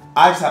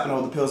 I just happen to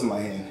hold the pills in my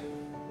hand.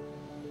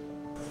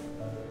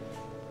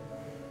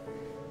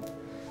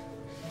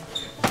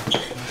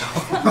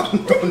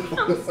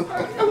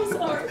 I'm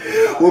sorry.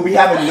 We'll be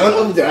having none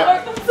of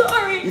that. I'm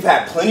sorry. You've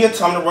had plenty of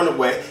time to run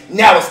away.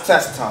 Now it's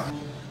test time.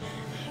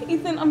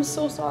 Ethan, I'm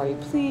so sorry,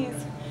 please.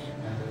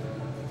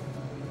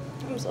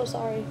 I'm so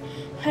sorry.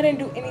 I didn't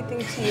do anything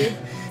to you.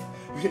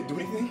 You didn't do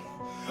anything?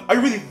 Are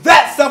you really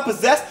that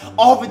self-possessed?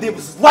 All of it did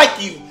was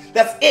like you.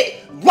 That's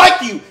it.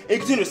 Like you. And you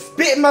continue to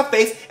spit in my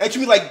face and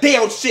treat me like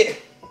damn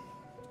shit.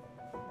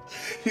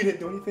 You didn't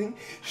do anything?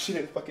 She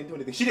didn't fucking do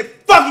anything. She didn't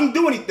fucking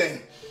do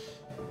anything.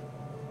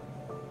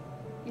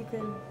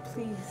 Ethan,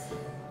 please.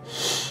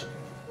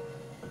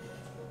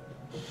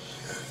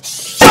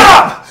 Shut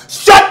up!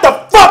 Shut the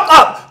fuck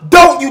up!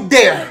 Don't you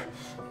dare!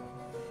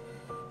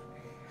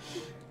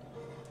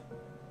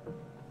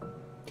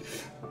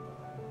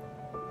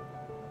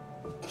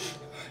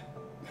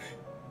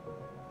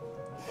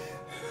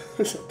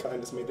 Some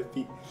kindness may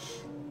defeat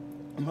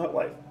my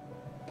life.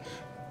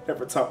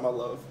 Never top my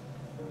love.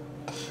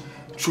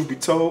 Truth be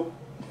told,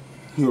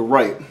 you were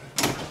right.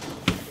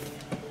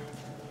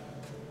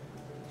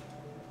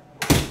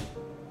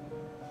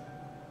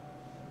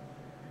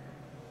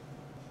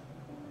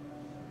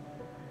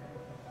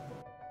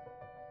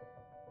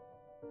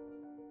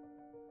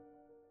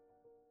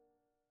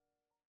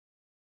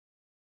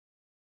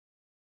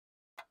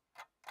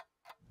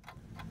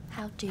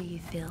 How do you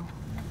feel?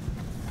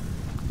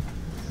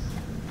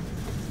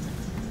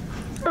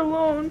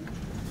 Alone.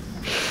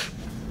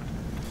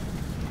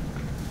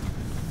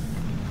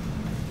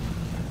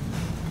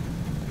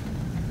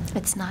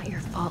 It's not your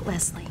fault,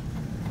 Leslie.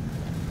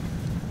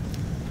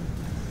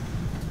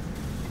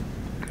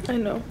 I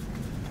know.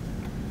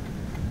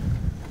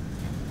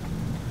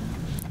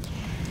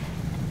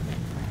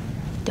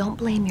 Don't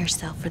blame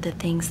yourself for the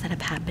things that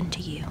have happened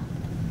to you.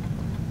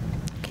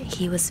 Okay,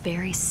 he was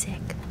very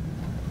sick.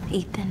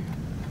 Ethan,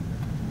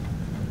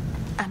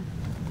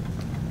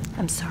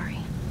 I'm sorry.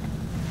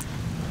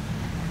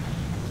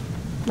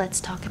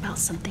 Let's talk about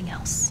something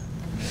else.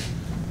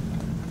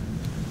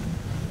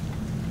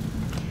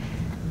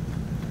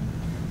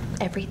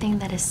 Everything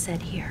that is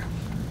said here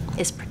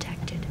is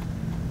protected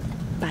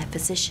by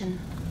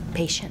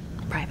physician-patient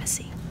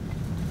privacy.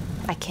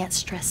 I can't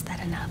stress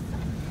that enough.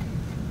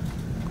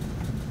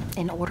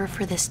 In order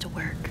for this to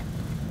work,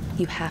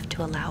 you have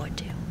to allow it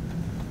to.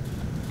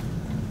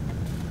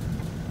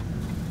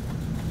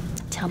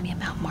 Tell me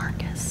about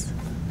Marcus.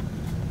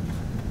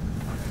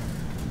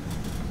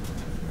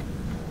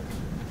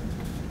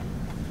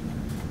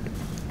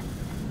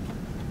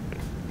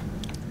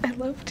 I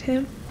loved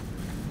him.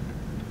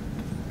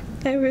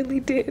 I really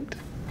did.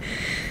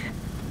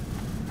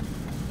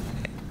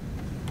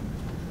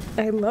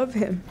 I love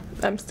him.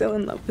 I'm still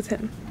in love with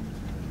him.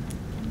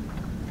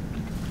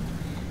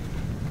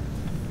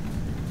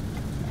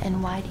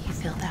 And why do you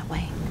feel that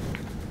way?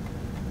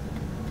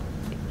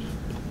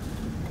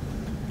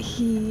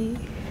 He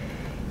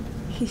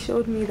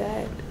showed me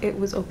that it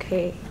was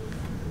okay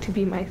to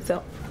be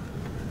myself.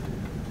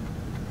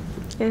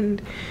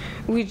 And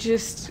we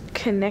just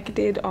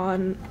connected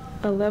on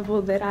a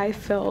level that I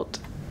felt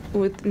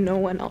with no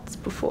one else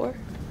before.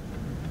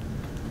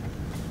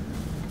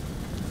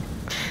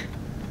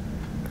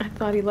 I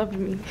thought he loved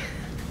me.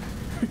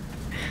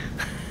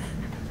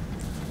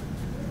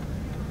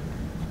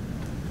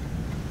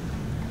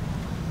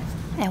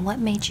 And what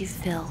made you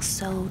feel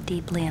so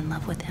deeply in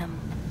love with him?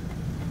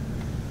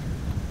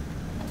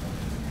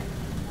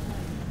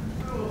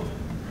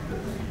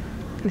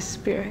 The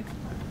spirit.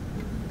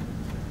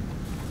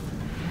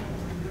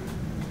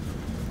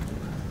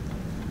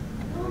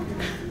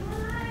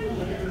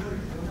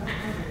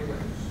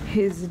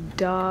 His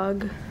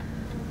dog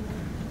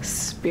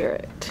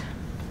spirit.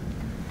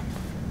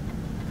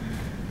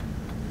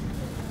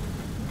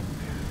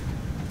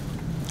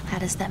 How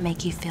does that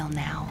make you feel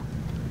now?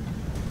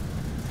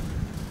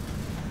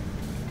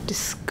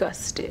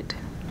 Disgusted.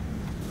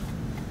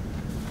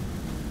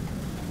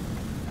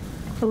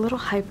 A little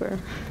hyper,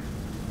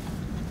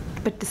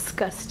 but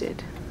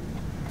disgusted.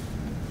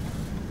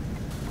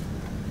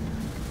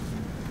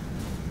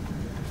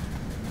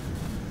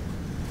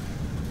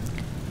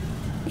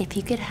 If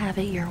you could have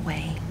it your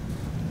way,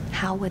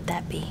 how would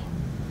that be?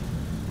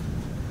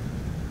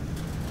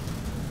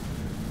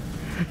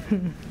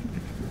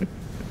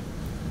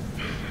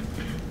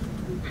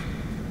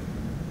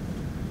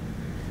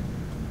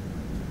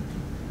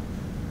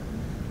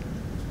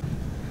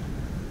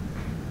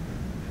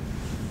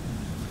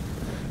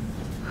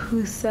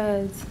 Who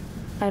says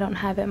I don't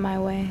have it my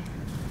way?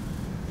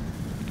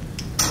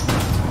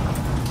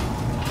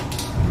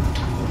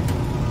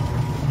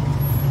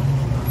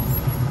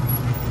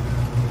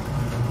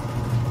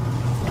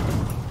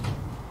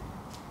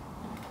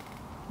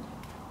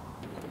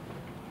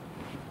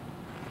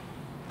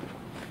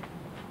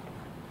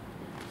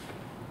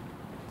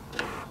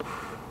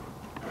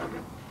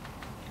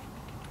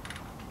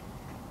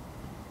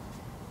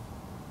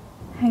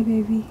 Hey,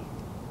 baby.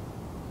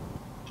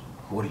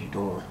 What are you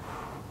doing?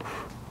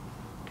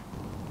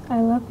 I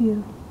love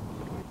you.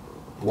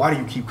 Why do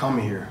you keep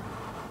coming here?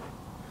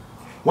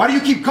 Why do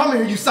you keep coming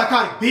here, you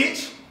psychotic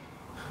bitch?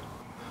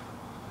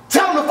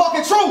 Tell him the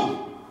fucking truth!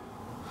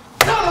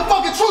 Tell him the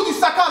fucking truth, you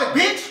psychotic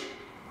bitch!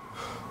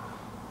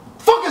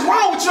 Fuck is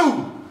wrong with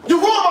you? You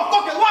ruined my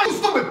fucking life, you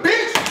stupid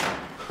bitch!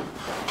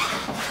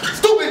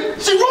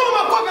 Stupid! She ruined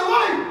my fucking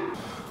life!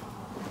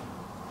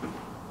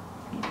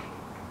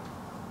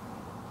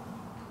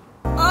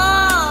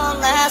 Oh,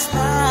 last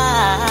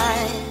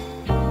night,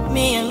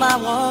 me and my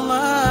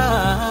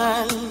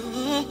woman,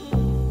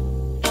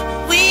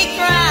 we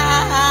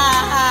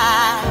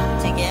cried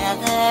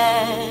together.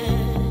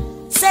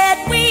 Said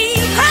we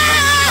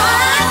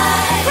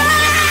cried,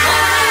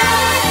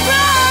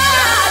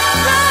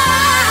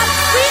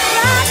 we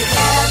cried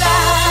together.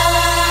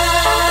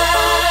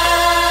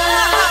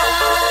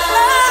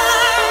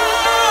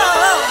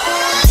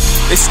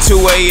 It's 2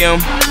 a.m.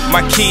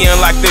 My key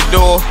unlocked the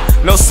door.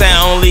 No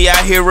sound, only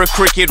I hear a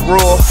cricket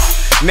roar.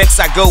 Next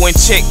I go and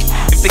check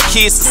if the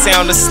kids are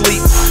sound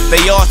asleep.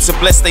 They are to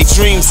bless their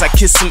dreams. I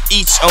kiss them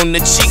each on the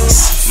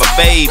cheeks. My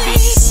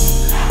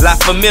babies, La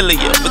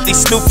Familia, but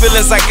these new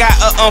feelings I got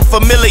are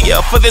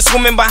unfamiliar. For this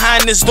woman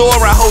behind this door,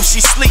 I hope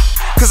she sleep.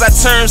 Cause our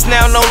terms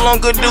now, no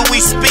longer do we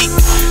speak.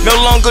 No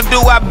longer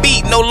do I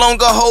beat, no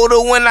longer hold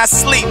her when I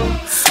sleep.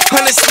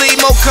 Honestly,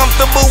 more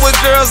comfortable with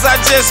girls I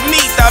just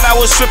meet. Thought I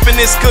was tripping,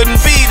 this couldn't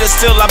be.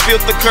 Still I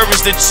built the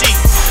courage to cheat.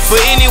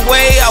 But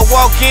anyway, I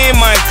walk in,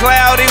 mind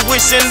cloudy,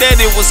 wishing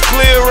that it was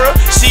clearer.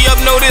 She up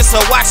noticed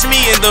her, watch me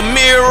in the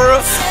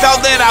mirror.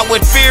 Thought that I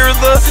would fear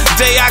the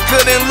day I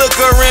couldn't look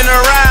her in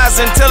her eyes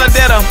and tell her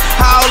that I'm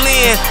all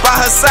in by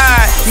her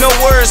side. No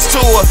words to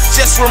her,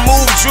 just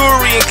remove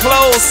jewelry and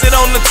clothes. Sit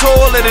on the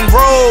toilet and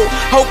roll,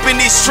 hoping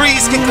these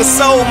trees can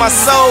console my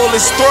soul.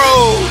 It's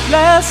throw.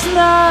 Last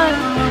night,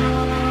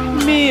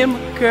 me and my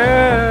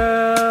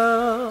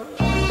girl,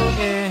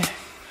 yeah,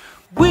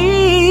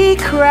 we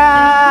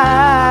cried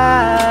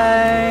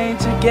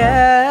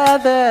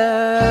together.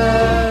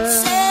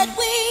 Said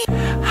we,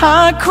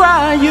 I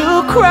cry,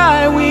 you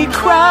cry, we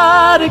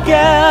cry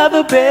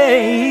together,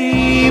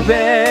 baby.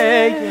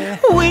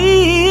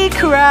 We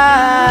cry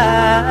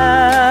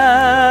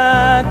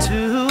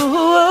together.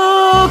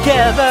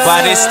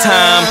 By this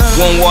time,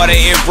 one water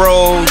it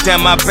rolled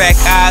down my back,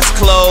 eyes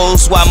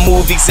closed, while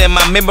movies in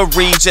my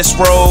memory just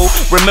roll.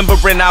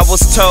 Remembering I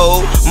was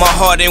told, my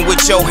heart in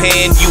with your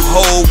hand you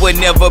hold would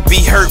never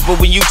be hurt, but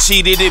when you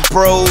cheated it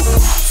broke.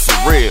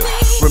 For real.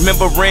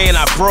 Remembering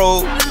I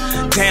broke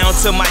down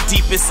to my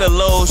deepest of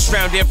lows,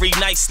 drowned every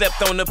night,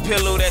 slept on the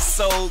pillow that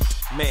soaked.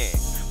 Man,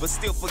 but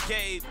still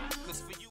forgave.